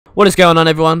What is going on,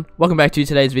 everyone? Welcome back to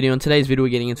today's video. In today's video, we're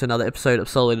getting into another episode of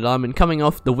Solid Diamond. Coming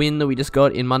off the win that we just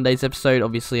got in Monday's episode.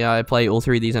 Obviously, I play all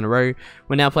three of these in a row.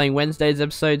 We're now playing Wednesday's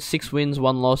episode. 6 wins,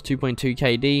 1 loss, 2.2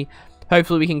 KD.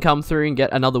 Hopefully, we can come through and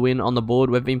get another win on the board.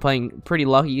 We've been playing pretty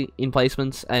lucky in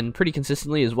placements and pretty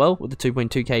consistently as well with the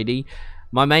 2.2 KD.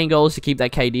 My main goal is to keep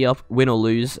that KD up, win or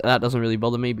lose. That doesn't really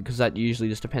bother me because that usually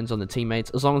just depends on the teammates.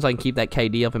 As long as I can keep that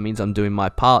KD up, it means I'm doing my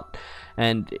part.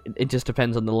 And it just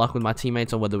depends on the luck with my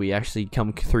teammates on whether we actually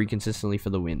come through consistently for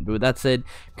the win. But with that said,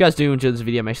 if you guys do enjoy this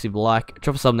video, make sure to leave a like,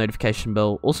 drop a sub notification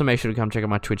bell. Also make sure to come check out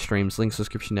my Twitch streams. Links in the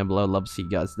description down below. I'd love to see you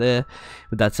guys there.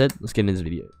 With that said, let's get into this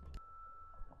video.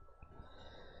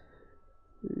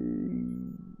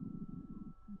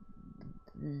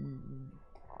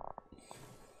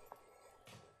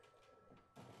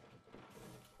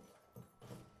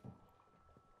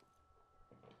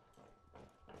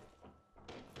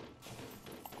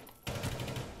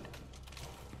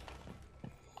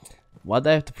 Why'd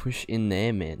they have to push in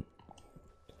there, man?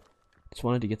 Just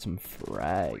wanted to get some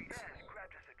frags.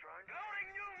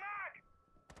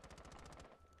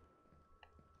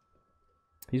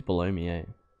 He's below me, eh?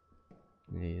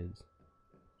 Yeah, he is.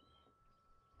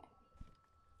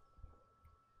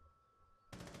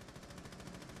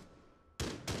 I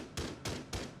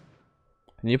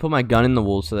need to put my gun in the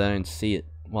wall so they don't see it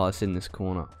while I sit in this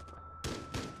corner.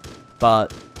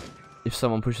 But if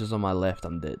someone pushes on my left,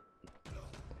 I'm dead.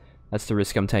 That's the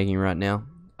risk I'm taking right now.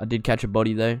 I did catch a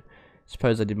body though.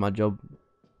 Suppose I did my job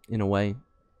in a way.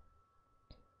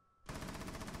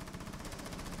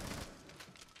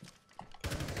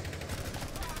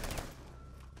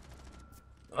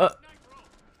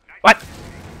 What?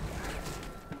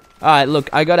 Alright, look,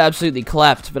 I got absolutely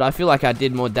clapped, but I feel like I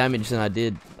did more damage than I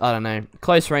did. I don't know.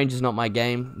 Close range is not my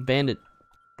game. Bandit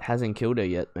hasn't killed her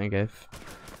yet. Okay.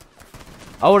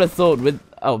 I would have thought with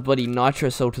bloody nitro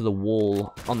cell to the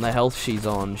wall on the health she's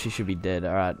on, she should be dead.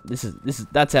 All right,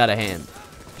 that's out of hand.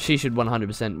 She should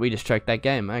 100%. We just choked that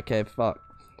game. Okay, fuck.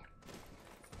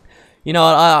 You know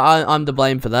what? I'm to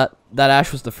blame for that. That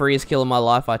Ash was the freest kill of my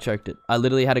life. I choked it. I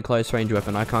literally had a close range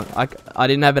weapon. I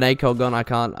didn't have an ACOG gun.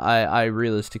 I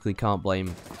realistically can't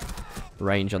blame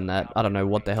range on that. I don't know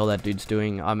what the hell that dude's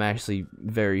doing. I'm actually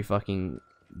very fucking.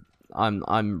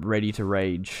 I'm ready to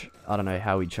rage. I don't know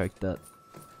how he choked that.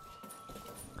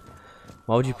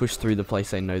 Why would you push through the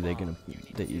place they know that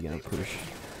you're gonna push?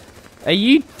 Are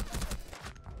you?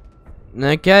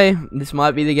 Okay, this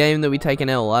might be the game that we take an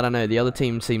L. I don't know. The other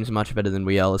team seems much better than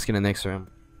we are. Let's get the next round.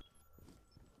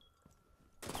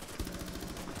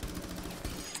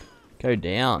 Go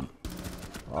down.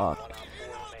 Fuck.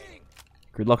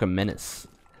 Good luck, a menace.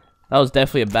 That was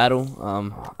definitely a battle.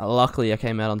 Luckily I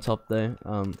came out on top though.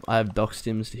 I have doc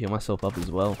stims to heal myself up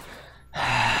as well.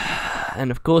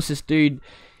 And of course this dude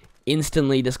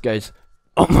instantly just goes,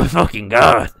 oh my fucking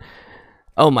god,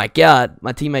 oh my god,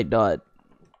 my teammate died.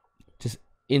 Just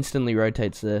instantly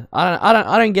rotates there.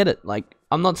 I don't get it. Like,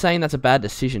 I'm not saying that's a bad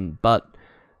decision, but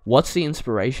what's the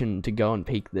inspiration to go and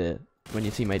peek there when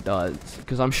your teammate dies?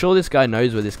 Because I'm sure this guy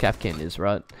knows where this Capcan is,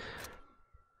 right?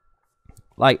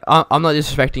 Like, I'm not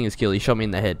disrespecting his kill. He shot me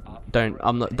in the head. Don't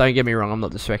get me wrong. I'm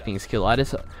not disrespecting his kill. I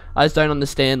just don't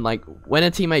understand. Like, when a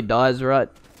teammate dies, right?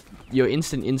 Your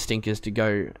instant instinct is to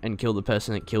go and kill the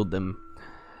person that killed them.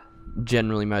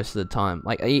 Generally, most of the time,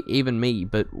 like even me.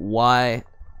 But why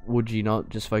would you not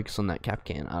just focus on that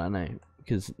Capcan? I don't know,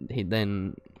 because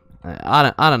then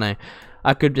I don't know.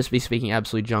 I could just be speaking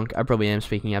absolute junk. I probably am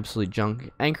speaking absolute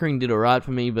junk. Anchoring did alright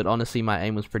for me, but honestly, my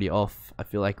aim was pretty off. I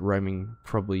feel like roaming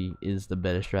probably is the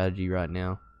better strategy right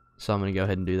now. So I'm gonna go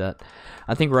ahead and do that.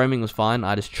 I think roaming was fine.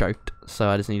 I just choked, so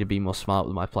I just need to be more smart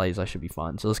with my plays. I should be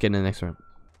fine. So let's get into the next round.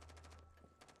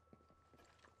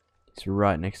 He's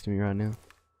right next to me right now.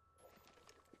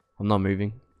 I'm not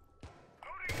moving.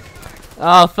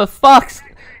 Oh, for fuck's...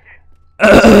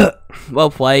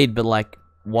 Well played, but like,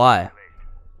 why?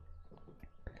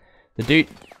 The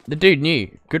dude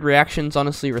knew. Good reactions,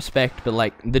 honestly, respect, but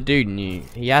like, the dude knew.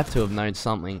 He had to have known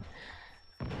something.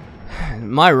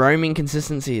 My roaming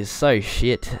consistency is so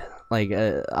shit. Like,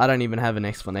 I don't even have an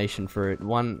explanation for it.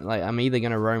 Like, I'm either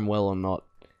gonna roam well or not.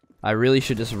 I really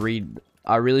should just read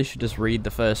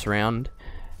the first round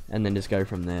and then just go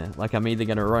from there. Like, I'm either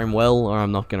gonna roam well or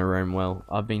I'm not gonna roam well.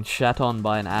 I've been shat on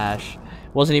by an Ash.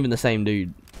 It wasn't even the same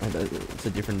dude. It's a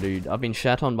different dude. I've been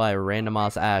shat on by a random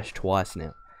ass Ash twice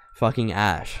now. Fucking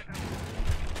Ash.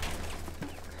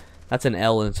 That's an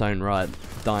L in its own right.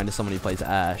 Dying to someone who plays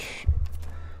Ash.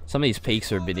 Some of these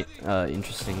peaks are a bit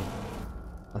interesting.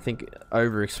 I think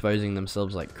overexposing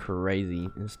themselves like crazy.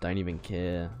 Just don't even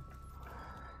care.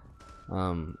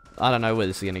 I don't know where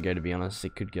this is gonna go, to be honest.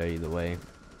 It could go either way.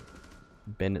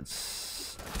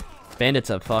 Bandit's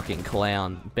a fucking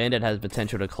clown. Bandit has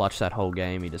potential to clutch that whole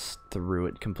game. He just threw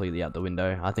it completely out the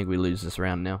window. I think we lose this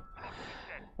round now.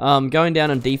 Going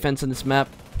down on defense in this map,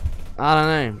 I don't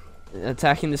know.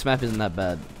 Attacking this map isn't that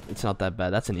bad. It's not that bad.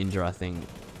 That's an injure, I think.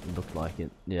 It looked like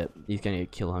it. Yep, he's gonna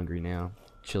get kill hungry now.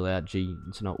 Chill out, G.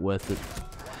 It's not worth it.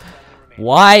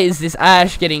 Why is this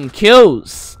Ash getting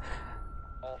kills?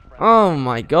 Oh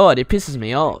my god, it pisses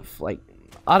me off. Like,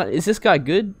 is this guy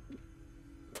good?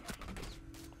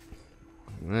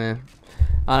 I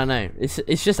don't know.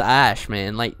 It's just Ash,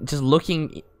 man. Like, just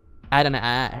looking at an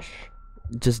Ash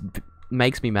just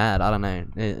makes me mad. I don't know.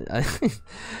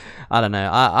 I don't know.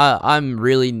 I'm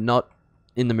really not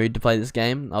in the mood to play this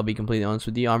game. I'll be completely honest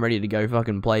with you. I'm ready to go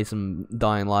fucking play some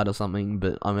Dying Light or something,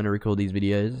 but I'm gonna record these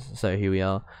videos. So here we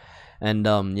are. And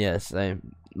yeah. So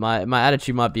my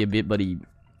attitude might be a bit buddy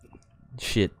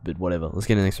shit, but whatever. Let's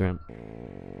get in the next round.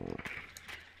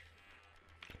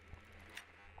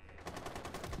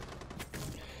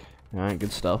 Alright,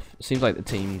 good stuff. Seems like the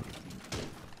team...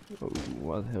 Oh,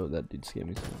 why the hell did that dude scare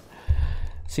me so?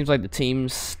 Seems like the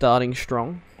team's starting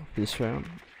strong for this round.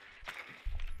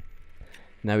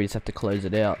 Now we just have to close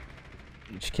it out,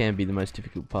 which can be the most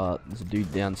difficult part. There's a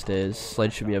dude downstairs.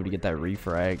 Sled should be able to get that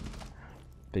refrag,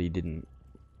 but he didn't.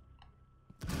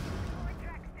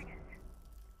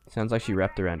 Sounds like she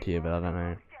wrapped around here, but I don't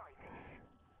know.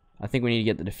 I think we need to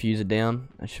get the diffuser down.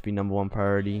 That should be #1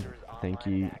 priority. Thank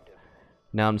you.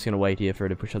 Now I'm just gonna wait here for her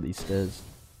to push up these stairs.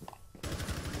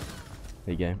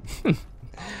 There you go.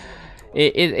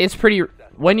 It's pretty.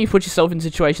 When you put yourself in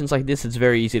situations like this, it's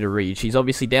very easy to read. She's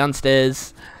obviously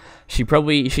downstairs. She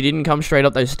didn't come straight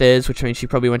up those stairs, which means she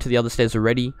probably went to the other stairs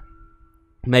already.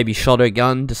 Maybe shot her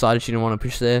gun, decided she didn't want to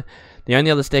push there. The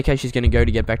only other staircase she's going to go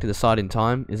to get back to the side in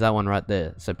time is that one right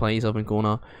there. So play yourself in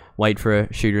corner, wait for her,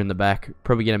 shoot her in the back,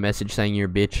 probably get a message saying you're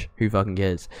a bitch. Who fucking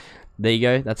cares? There you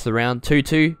go. That's the round.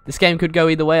 2-2. This game could go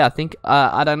either way, I think.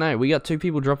 I don't know. We got 2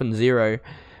 people dropping 0,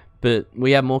 but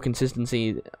we have more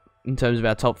consistency in terms of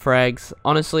our top frags.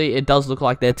 Honestly, it does look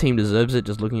like their team deserves it,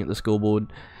 just looking at the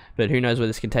scoreboard. But who knows where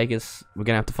this can take us. We're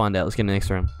going to have to find out. Let's get in the next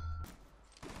round.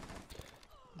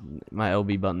 My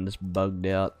LB button just bugged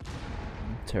out.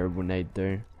 Terrible nade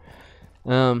though.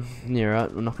 Yeah,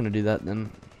 right. We're not going to do that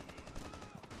then.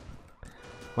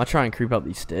 Might try and creep up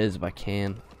these stairs if I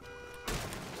can.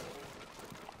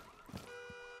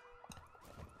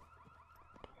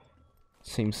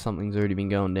 Seems something's already been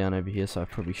going down over here, so I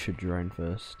probably should drone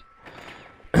first.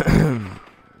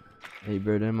 Hey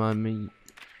bro, don't mind me.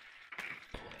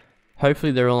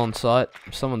 Hopefully they're all on site.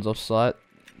 If someone's off site,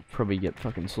 probably get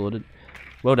fucking sorted.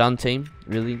 Well done, team.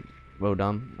 Really, well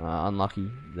done.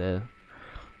 Unlucky there.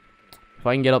 If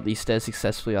I can get up these stairs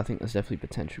successfully, I think there's definitely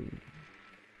potential.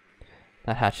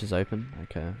 That hatch is open.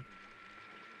 Okay.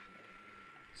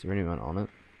 Is there anyone on it?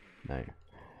 No.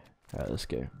 Alright, let's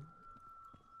go.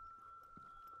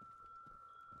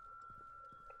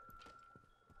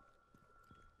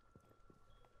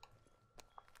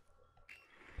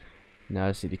 Now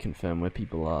I just need to confirm where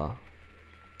people are.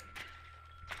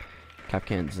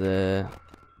 Capcan's there.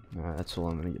 Alright, that's all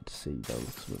I'm gonna get to see by the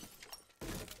looks of it.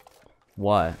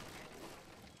 Why?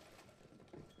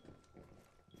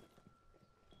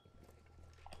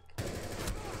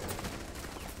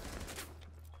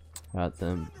 Alright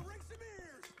then.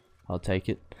 I'll take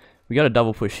it. We got a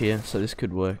double push here, so this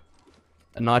could work.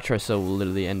 A nitro cell will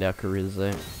literally end our careers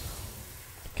though.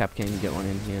 Capcan, get one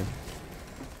in here.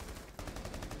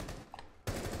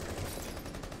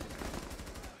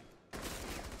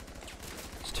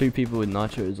 There's 2 people with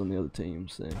nitros on the other team,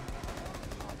 so good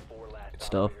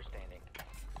stuff.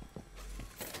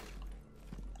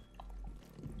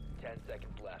 10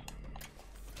 seconds left.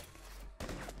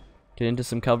 Get into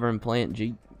some cover and plant,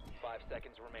 G. 5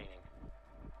 seconds remaining.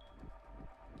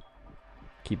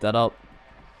 Keep that up.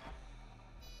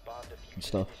 Bomb Good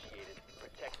stuff.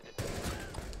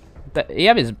 Protected. He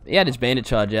had his bandit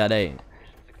charge out, eh?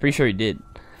 Pretty sure he did.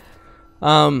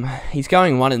 He's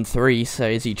going 1 and 3, so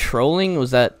is he trolling or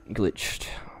was that glitched?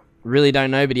 Really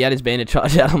don't know, but he had his bandit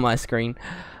charge out on my screen.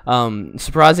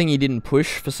 Surprising he didn't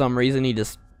push for some reason. He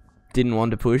just didn't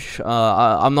want to push.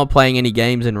 I'm not playing any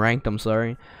games in ranked, I'm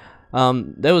sorry.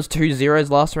 There was 2 zeros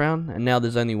last round, and now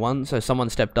there's only 1, so someone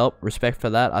stepped up. Respect for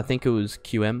that. I think it was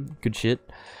QM. Good shit.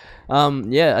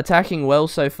 Yeah, attacking well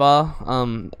so far.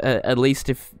 At least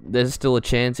if there's still a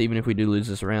chance, even if we do lose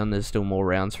this round, there's still more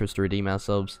rounds for us to redeem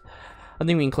ourselves. I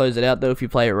think we can close it out though if you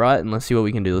play it right, and let's see what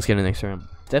we can do. Let's get in the next round.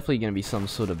 Definitely going to be some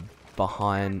sort of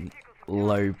behind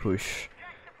low push.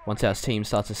 Once our team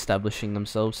starts establishing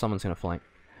themselves, someone's going to flank.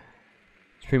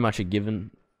 It's pretty much a given.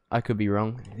 I could be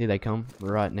wrong. Here they come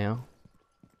right now.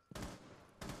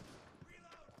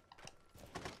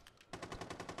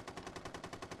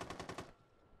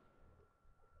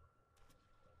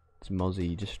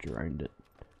 Mozzie just droned it.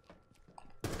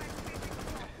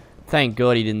 Thank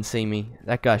God he didn't see me.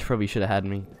 That guy probably should have had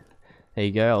me. There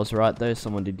you go, I was right though.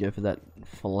 Someone did go for that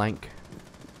flank.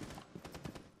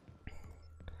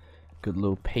 Good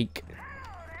little peek.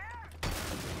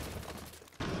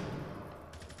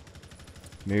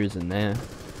 Mirrors in there.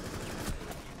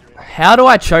 How do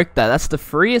I choke that? That's the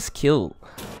freest kill.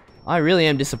 I really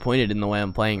am disappointed in the way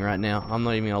I'm playing right now. I'm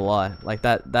not even gonna lie. Like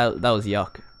that was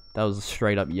yuck. That was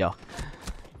straight up yuck.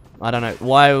 I don't know.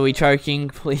 Why are we choking?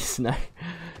 Please no.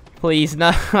 Please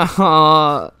no.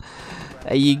 Are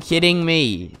you kidding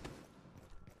me?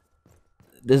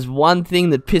 There's one thing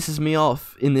that pisses me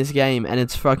off in this game, and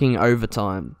it's fucking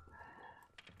overtime.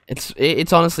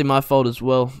 It's honestly my fault as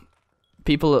well.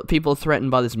 People are threatened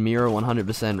by this mirror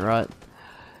 100%, right?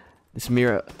 This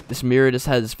mirror just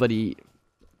has buddy.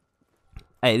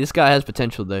 Hey, this guy has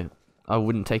potential though. I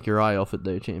wouldn't take your eye off it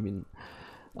though, champion.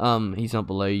 He's not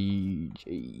below you.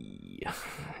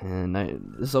 No,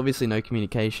 there's obviously no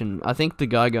communication. I think the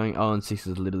guy going 0-6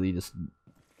 is literally just.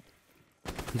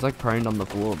 He's like prone on the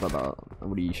floor, but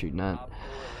what are you shooting at?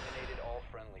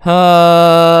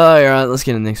 Alright, let's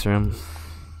get in the next round.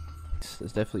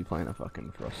 There's definitely playing a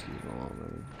fucking Frosty as well,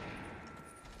 man.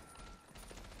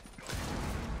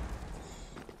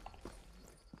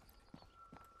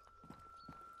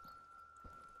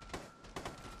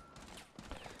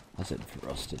 I said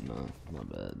frosted, no, my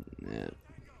bad. Yeah.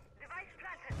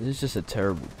 This is just a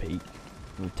terrible peek,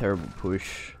 a terrible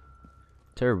push,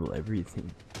 terrible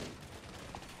everything.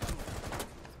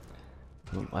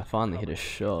 Well, I finally hit a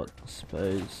shot, I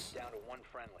suppose. Down to one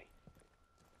friendly.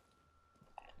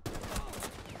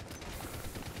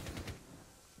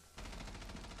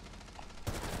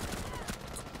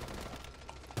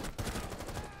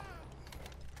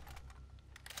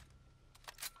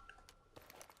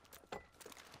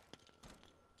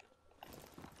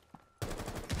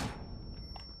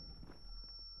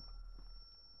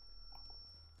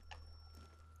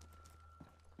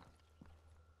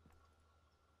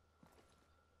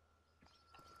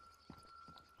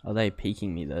 Are they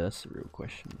peeking me though? That's the real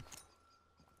question.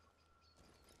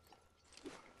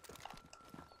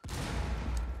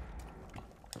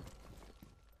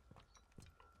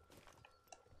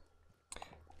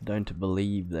 Don't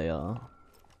believe they are.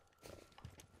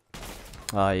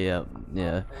 Oh yeah,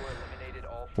 yeah.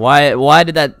 Why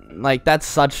did that, like, that's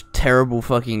such terrible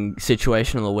fucking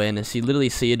situational awareness. You literally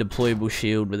see a deployable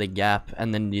shield with a gap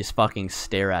and then you just fucking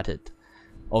stare at it.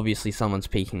 Obviously someone's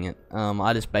peeking it.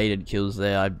 I just baited kills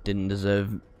there. I didn't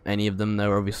deserve any of them. They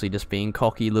were obviously just being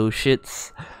cocky little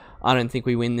shits. I don't think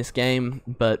we win this game,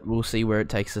 but we'll see where it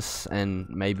takes us and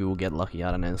maybe we'll get lucky.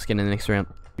 I don't know. Let's get in the next round.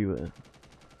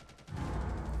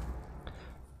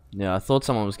 Yeah, I thought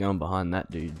someone was going behind that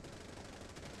dude.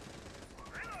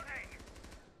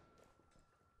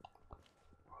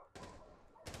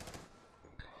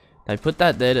 They put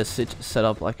that there to set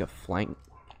up like a flank.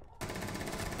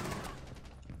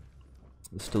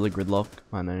 There's still a gridlock,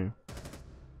 I know.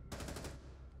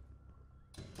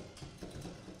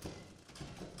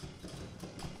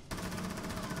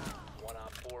 One on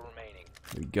 4 remaining.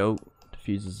 There we go.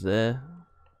 Diffuser's there.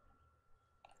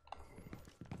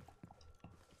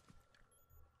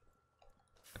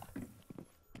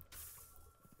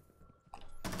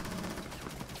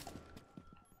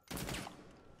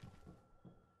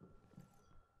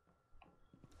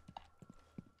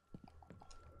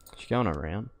 She's going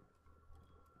around.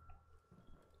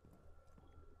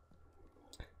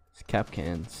 It's cap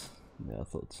cans. Yeah, I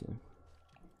thought so.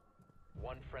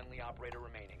 One friendly operator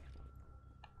remaining.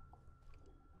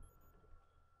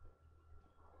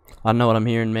 I don't know what I'm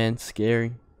hearing, man. It's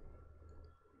scary.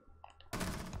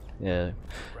 Yeah.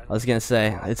 I was gonna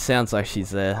say, it sounds like she's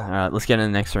there. Alright, let's get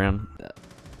in the next round.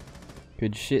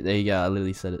 Good shit. There you go. I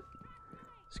literally said it.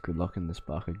 It's good luck in this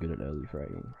Barker. Good at early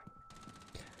fragging.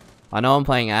 I know I'm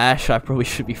playing Ash. I probably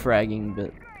should be fragging,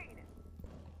 but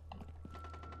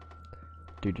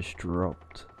dude just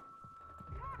dropped.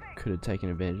 Could have taken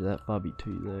advantage of that.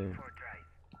 5v2 there.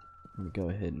 I'm gonna go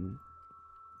ahead and.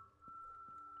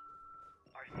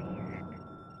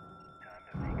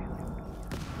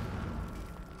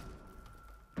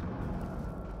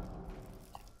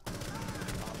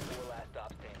 Last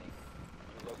stop standing.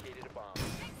 You located a bomb.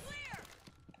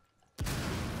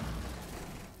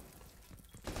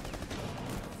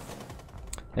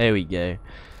 There we go.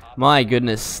 My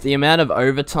goodness, the amount of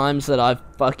overtimes that I've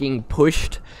fucking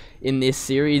pushed in this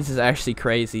series is actually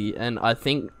crazy, and I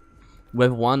think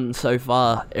we've won so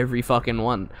far every fucking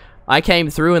one. I came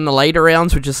through in the later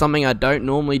rounds, which is something I don't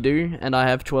normally do, and I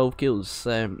have 12 kills,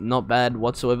 so not bad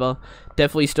whatsoever.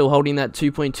 Definitely still holding that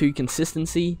 2.2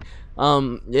 consistency.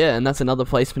 Yeah, and that's another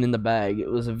placement in the bag.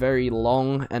 It was a very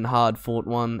long and hard fought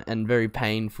one, and very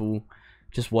painful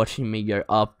just watching me go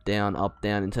up, down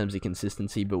in terms of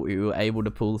consistency, but we were able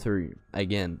to pull through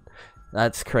again.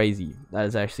 That's crazy. That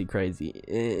is actually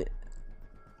crazy.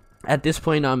 At this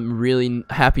point, I'm really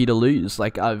happy to lose.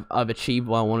 Like, I've achieved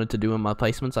what I wanted to do in my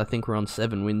placements. I think we're on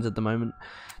 7 wins at the moment.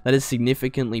 That is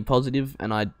significantly positive,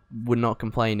 and I would not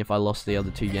complain if I lost the other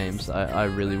 2 games. I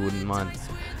really wouldn't mind.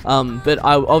 But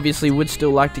I obviously would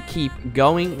still like to keep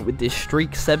going with this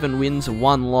streak. 7 wins,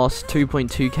 1 loss,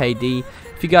 2.2 KD.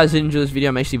 If you guys did enjoy this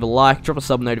video, make sure you leave a like, drop a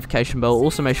sub, notification bell.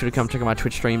 Also, make sure to come check out my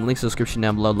Twitch stream. Links in the description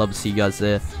down below. I'd love to see you guys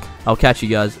there. I'll catch you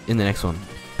guys in the next one.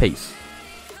 Peace.